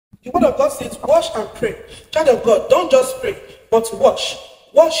The word of God says, wash and pray. Child of God, don't just pray, but wash.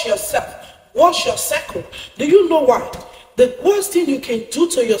 Wash yourself. Wash your circle. Do you know why? The worst thing you can do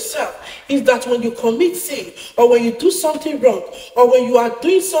to yourself is that when you commit sin, or when you do something wrong, or when you are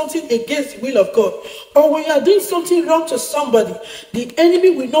doing something against the will of God, or when you are doing something wrong to somebody, the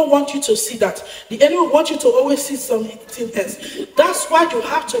enemy will not want you to see that. The enemy will want you to always see something else. That's why you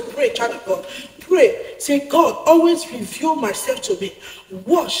have to pray, child of God. Pray. Say, God, always reveal myself to me.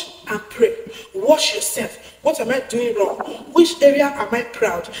 Wash and pray. Wash yourself. What am I doing wrong? Which area am I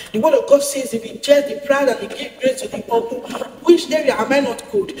proud? The word of God says, if you judge the proud and you give grace to the humble, which area am I not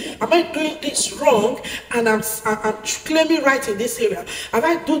good? Am I doing this wrong and I'm claiming right in this area? Am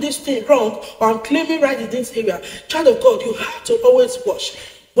I doing this thing wrong or I'm claiming right in this area? Child of God, you have to always wash.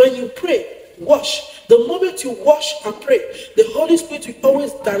 When you pray, wash. The moment you wash and pray, the Holy Spirit will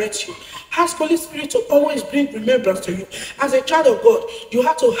always direct you. Ask Holy Spirit to always bring remembrance to you. As a child of God, you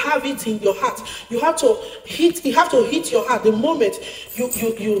have to have it in your heart. You have to hit your heart the moment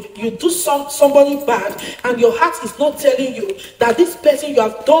you do somebody bad, and your heart is not telling you that this person, you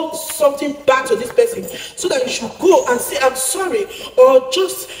have done something bad to this person, so that you should go and say, I'm sorry, or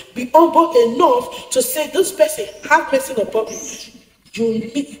just be humble enough to say, this person, have mercy upon me.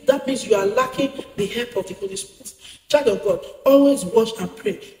 That means you are lacking the help of the Holy Spirit. Child of God, always watch and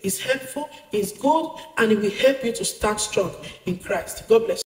pray. It's helpful, it's good, and it will help you to stand strong in Christ. God bless you.